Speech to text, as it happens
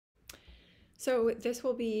So this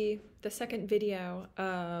will be the second video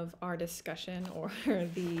of our discussion, or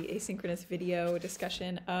the asynchronous video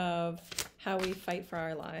discussion of how we fight for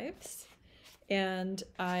our lives. And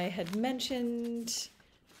I had mentioned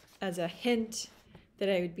as a hint that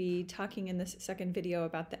I would be talking in this second video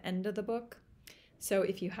about the end of the book. So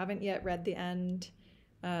if you haven't yet read the end,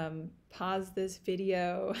 pause this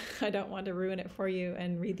video. I don't want to ruin it for you,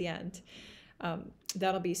 and read the end.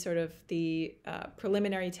 That'll be sort of the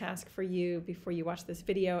preliminary task for you before you watch this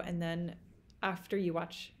video, and then after you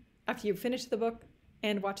finish the book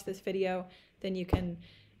and watch this video, then you can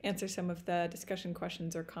answer some of the discussion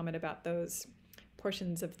questions or comment about those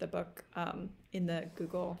portions of the book in the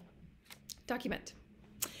Google document.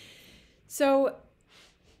 So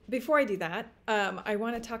before I do that, I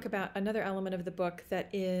want to talk about another element of the book that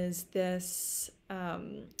is this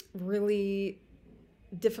really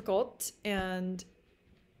difficult and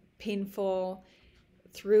painful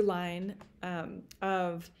through line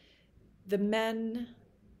of the men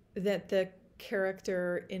that the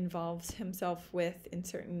character involves himself with in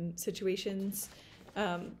certain situations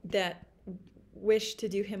that wish to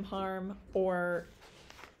do him harm, or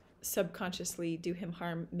subconsciously do him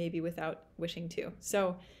harm, maybe without wishing to.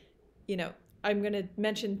 So, I'm going to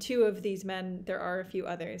mention two of these men. There are a few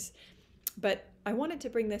others, but I wanted to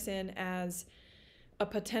bring this in as a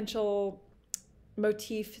potential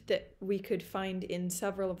motif that we could find in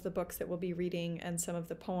several of the books that we'll be reading and some of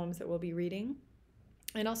the poems that we'll be reading.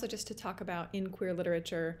 And also just to talk about in queer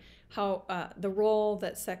literature, how the role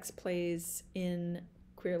that sex plays in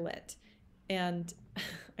queer lit. And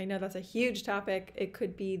I know that's a huge topic. It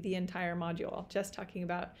could be the entire module, just talking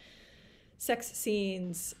about sex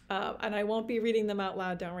scenes. And I won't be reading them out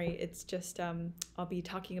loud, don't worry. It's just, I'll be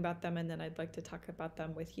talking about them, and then I'd like to talk about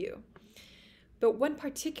them with you. But one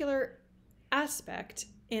particular aspect,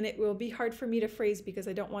 and it will be hard for me to phrase because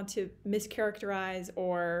I don't want to mischaracterize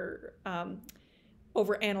or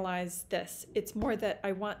overanalyze this. It's more that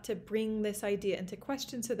I want to bring this idea into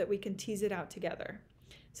question so that we can tease it out together.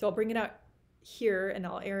 So I'll bring it out here and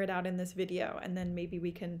I'll air it out in this video, and then maybe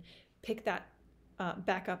we can pick that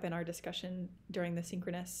back up in our discussion during the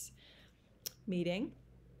synchronous meeting.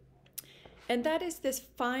 And that is this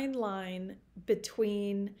fine line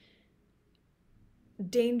between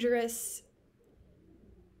dangerous,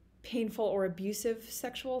 painful, or abusive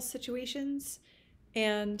sexual situations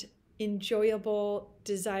and enjoyable,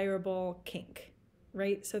 desirable kink,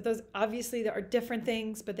 right? So those, obviously there are different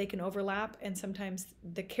things, but they can overlap. And sometimes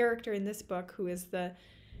the character in this book, who is the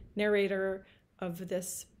narrator of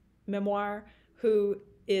this memoir, who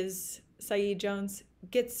is Saeed Jones,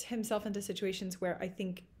 gets himself into situations where I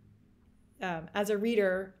think as a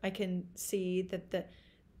reader, I can see that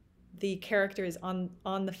the character is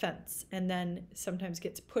on the fence and then sometimes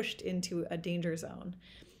gets pushed into a danger zone.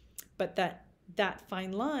 But that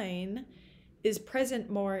fine line is present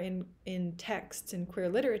more in texts in queer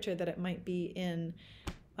literature than it might be in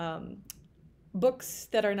books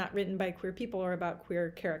that are not written by queer people or about queer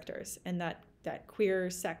characters. And that queer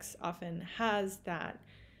sex often has that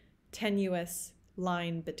tenuous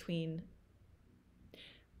line between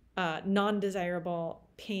non-desirable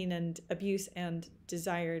pain and abuse and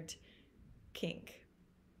desired kink.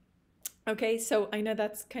 Okay, so I know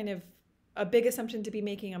that's kind of a big assumption to be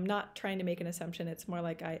making. I'm not trying to make an assumption. It's more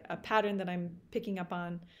like a pattern that I'm picking up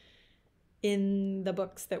on in the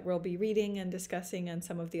books that we'll be reading and discussing, and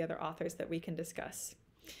some of the other authors that we can discuss,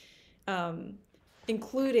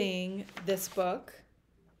 including this book,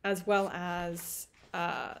 as well as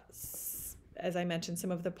I mentioned,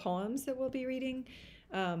 some of the poems that we'll be reading.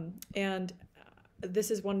 And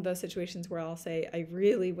this is one of those situations where I'll say, I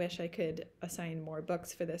really wish I could assign more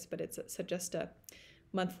books for this, but it's just a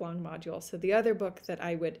month-long module. So the other book that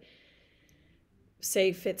I would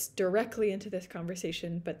say fits directly into this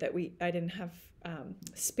conversation, but that I didn't have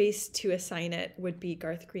space to assign it, would be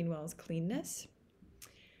Garth Greenwell's Cleanness.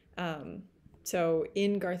 So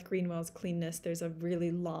in Garth Greenwell's Cleanness, there's a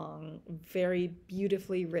really long, very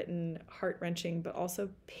beautifully written, heart-wrenching, but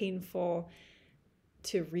also painful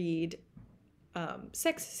to read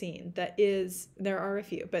sex scene there are a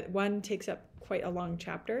few, but one takes up quite a long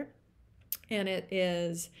chapter, and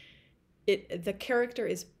the character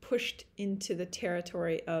is pushed into the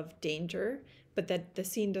territory of danger, but that the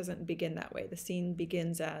scene doesn't begin that way. The scene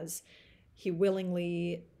begins as he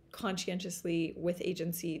willingly, conscientiously, with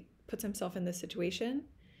agency, puts himself in this situation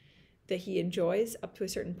that he enjoys up to a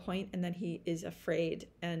certain point, and then he is afraid,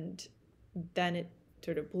 and then it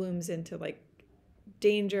sort of blooms into like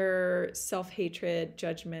danger, self-hatred,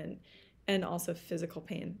 judgment, and also physical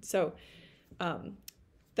pain. So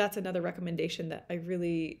that's another recommendation that I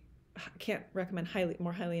really can't recommend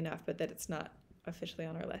more highly enough, but that it's not officially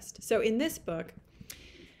on our list. So in this book,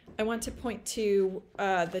 I want to point to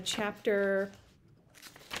the chapter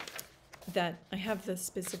that I have the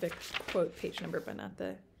specific quote page number, but not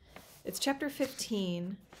the. It's chapter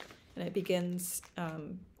 15, and it begins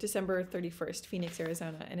December 31st, Phoenix,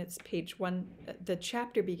 Arizona, and it's page 1. The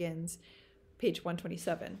chapter begins page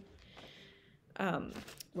 127,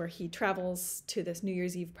 where he travels to this New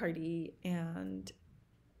Year's Eve party, and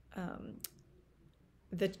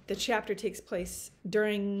the chapter takes place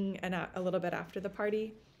during and a little bit after the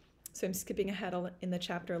party. So I'm skipping ahead in the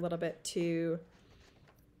chapter a little bit to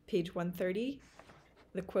page 130.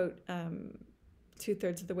 The quote,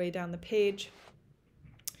 2/3 of the way down the page.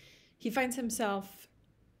 He finds himself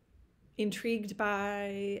intrigued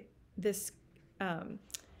by this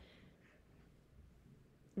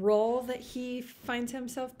role that he finds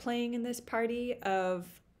himself playing in this party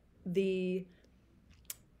of the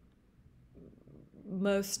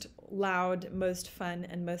most loud, most fun,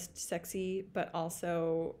 and most sexy, but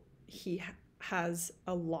also he has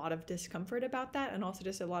a lot of discomfort about that, and also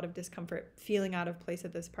just a lot of discomfort feeling out of place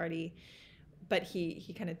at this party. But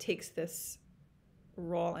he kind of takes this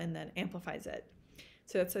role and then amplifies it.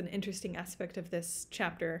 So that's an interesting aspect of this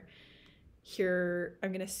chapter. Here,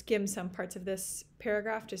 I'm going to skim some parts of this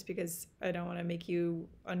paragraph just because I don't want to make you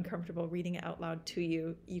uncomfortable reading it out loud to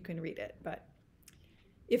you. You can read it. But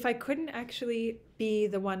if I couldn't actually be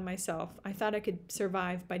the one myself, I thought I could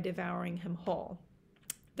survive by devouring him whole.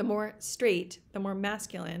 The more straight, the more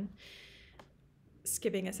masculine,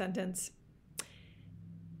 skipping a sentence.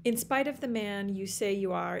 In spite of the man you say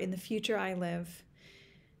you are, in the future I live,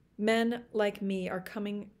 men like me are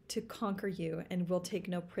coming to conquer you and will take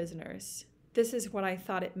no prisoners. This is what I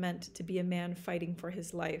thought it meant to be a man fighting for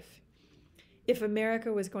his life. If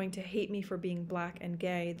America was going to hate me for being black and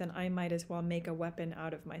gay, then I might as well make a weapon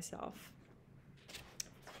out of myself.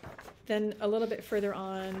 Then a little bit further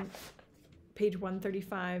on, page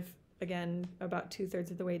 135, again, about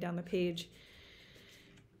 2/3 of the way down the page.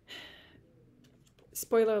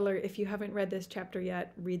 Spoiler alert, if you haven't read this chapter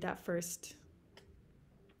yet, read that first.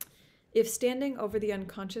 If standing over the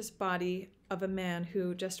unconscious body of a man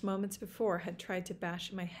who just moments before had tried to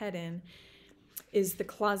bash my head in is the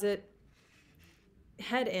closet,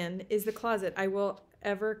 I will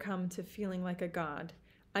ever come to feeling like a god.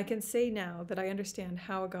 I can say now that I understand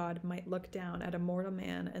how a god might look down at a mortal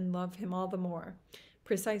man and love him all the more,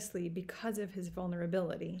 precisely because of his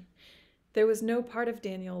vulnerability. There was no part of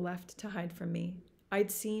Daniel left to hide from me.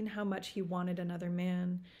 I'd seen how much he wanted another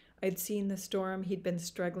man. I'd seen the storm he'd been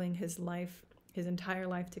struggling his entire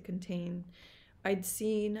life to contain. I'd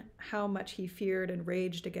seen how much he feared and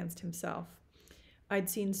raged against himself. I'd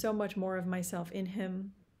seen so much more of myself in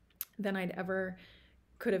him than I'd ever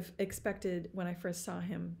could have expected when I first saw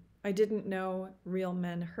him. I didn't know real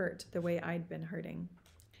men hurt the way I'd been hurting.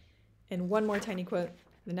 And one more tiny quote,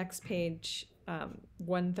 the next page,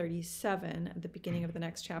 137, at the beginning of the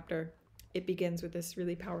next chapter. It begins with this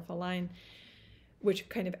really powerful line, which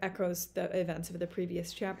kind of echoes the events of the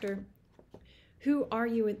previous chapter. Who are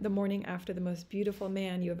you the morning after the most beautiful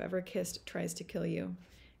man you have ever kissed tries to kill you?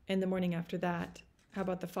 And the morning after that, how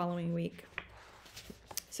about the following week?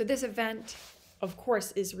 So this event, of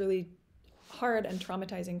course, is really hard and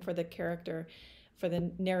traumatizing for the character, for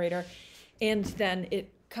the narrator. And then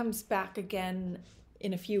it comes back again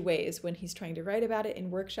in a few ways when he's trying to write about it in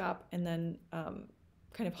workshop, and then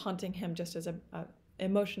kind of haunting him just as a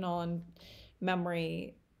emotional and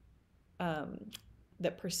memory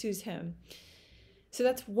that pursues him. So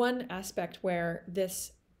that's one aspect where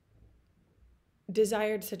this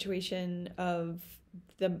desired situation of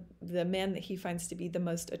the man that he finds to be the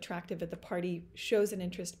most attractive at the party shows an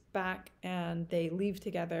interest back, and they leave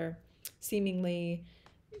together, seemingly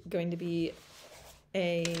going to be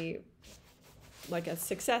a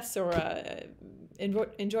success or a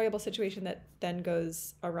enjoyable situation that then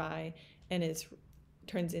goes awry and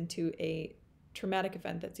turns into a traumatic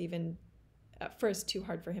event that's even at first too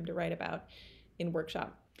hard for him to write about in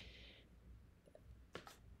workshop.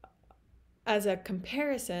 As a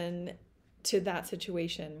comparison to that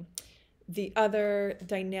situation, the other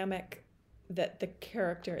dynamic that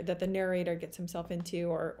the narrator gets himself into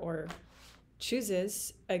or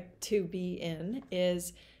chooses to be in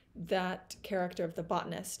is that character of the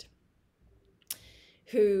botanist,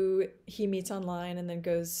 who he meets online and then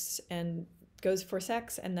goes for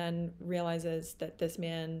sex, and then realizes that this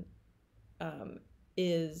man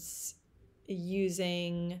is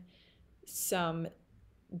using some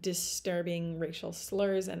disturbing racial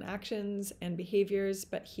slurs and actions and behaviors,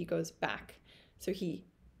 but he goes back. So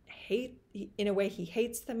in a way he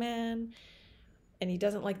hates the man, and he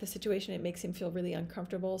doesn't like the situation. It makes him feel really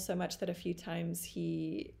uncomfortable, so much that a few times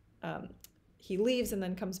he leaves and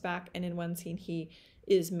then comes back, and in one scene he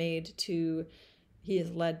is led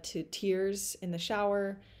to tears in the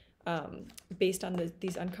shower, based on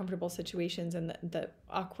these uncomfortable situations and the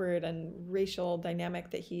awkward and racial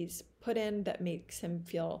dynamic that he's put in that makes him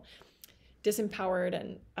feel disempowered,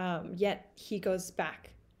 and yet he goes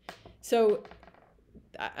back. So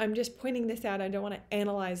I'm just pointing this out. I don't want to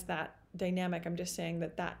analyze that dynamic. I'm just saying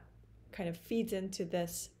that that kind of feeds into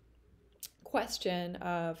this question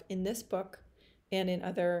of, in this book and in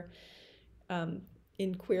other,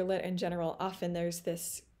 in queer lit in general, often there's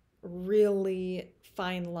this really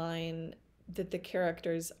fine line that the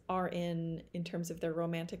characters are in terms of their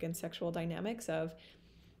romantic and sexual dynamics of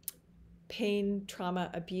pain, trauma,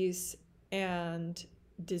 abuse, and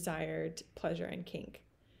desired pleasure and kink.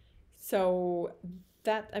 So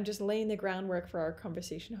that I'm just laying the groundwork for our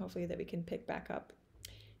conversation, hopefully, that we can pick back up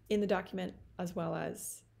in the document as well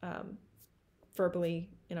as verbally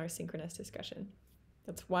in our synchronous discussion.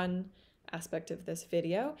 That's one aspect of this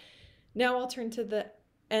video. Now I'll turn to the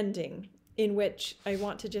ending, in which I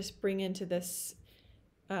want to just bring into this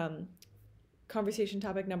conversation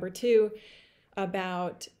topic number 2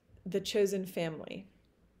 about the chosen family,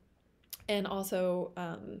 and also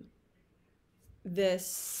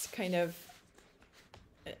this kind of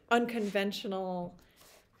unconventional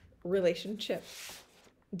relationship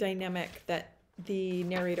dynamic that the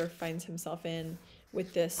narrator finds himself in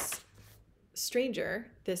with this stranger,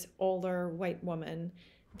 this older white woman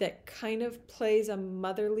that kind of plays a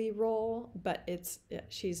motherly role, but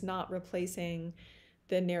she's not replacing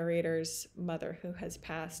the narrator's mother who has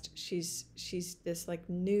passed. She's this like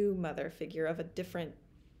new mother figure of a different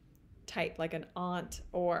type, like an aunt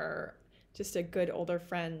or just a good older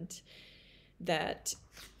friend that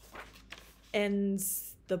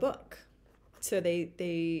ends the book. So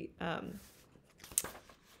they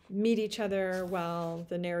meet each other while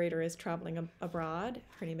the narrator is traveling abroad.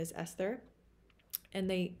 Her name is Esther. And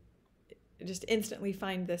they just instantly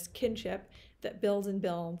find this kinship that builds and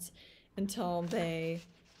builds until they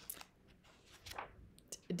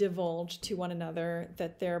divulge to one another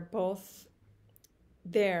that they're both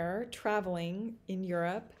there traveling in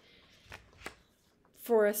Europe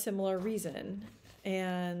for a similar reason.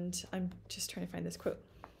 And I'm just trying to find this quote.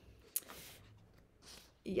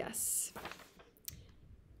 Yes.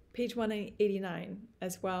 Page 189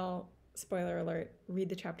 as well. Spoiler alert, read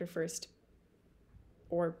the chapter first,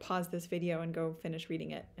 or pause this video and go finish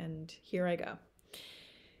reading it. And here I go.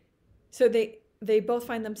 So they both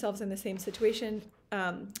find themselves in the same situation.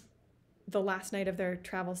 The last night of their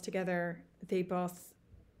travels together, they both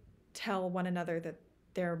tell one another that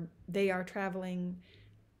they are traveling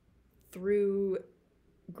through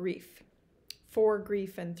grief, for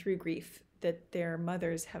grief and through grief, that their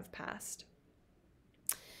mothers have passed.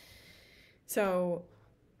 So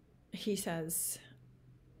he says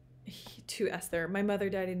to Esther, "My mother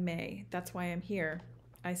died in May. That's why I'm here,"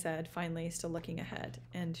 I said, finally, still looking ahead.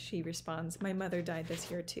 And she responds, "My mother died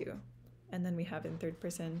this year too." And then we have in third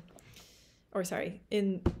person,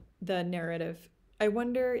 in the narrative, "I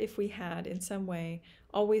wonder if we had, in some way,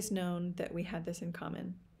 always known that we had this in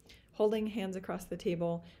common. Holding hands across the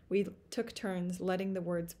table, we took turns letting the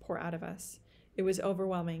words pour out of us. It was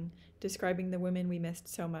overwhelming, describing the women we missed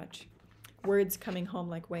so much. Words coming home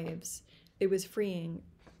like waves. It was freeing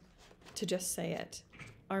to just say it.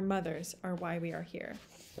 Our mothers are why we are here."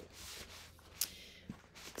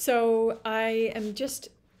 So I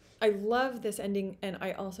love this ending, and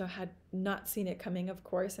I also had not seen it coming, of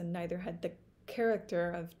course, and neither had the character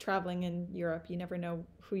of traveling in Europe. You never know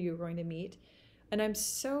who you're going to meet. And I'm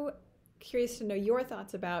so curious to know your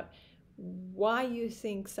thoughts about why you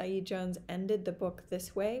think Saeed Jones ended the book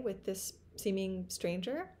this way with this seeming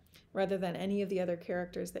stranger, rather than any of the other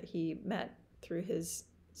characters that he met through his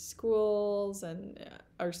schools and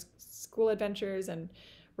or school adventures and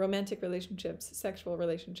romantic relationships, sexual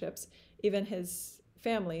relationships, even his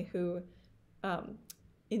family, who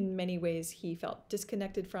in many ways he felt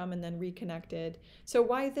disconnected from and then reconnected. So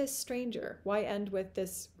why this stranger? Why end with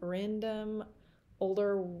this random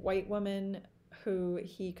older white woman who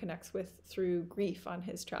he connects with through grief on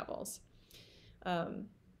his travels?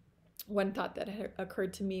 One thought that had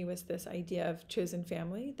occurred to me was this idea of chosen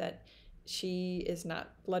family, that she is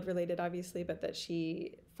not blood related, obviously, but that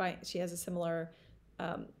she has a similar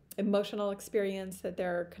emotional experience that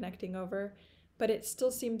they're connecting over. But it still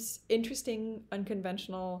seems interesting,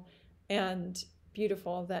 unconventional, and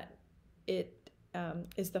beautiful that it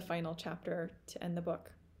is the final chapter to end the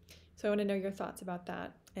book. So I want to know your thoughts about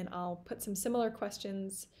that, and I'll put some similar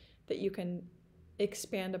questions that you can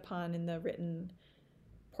expand upon in the written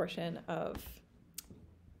portion of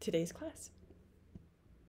today's class.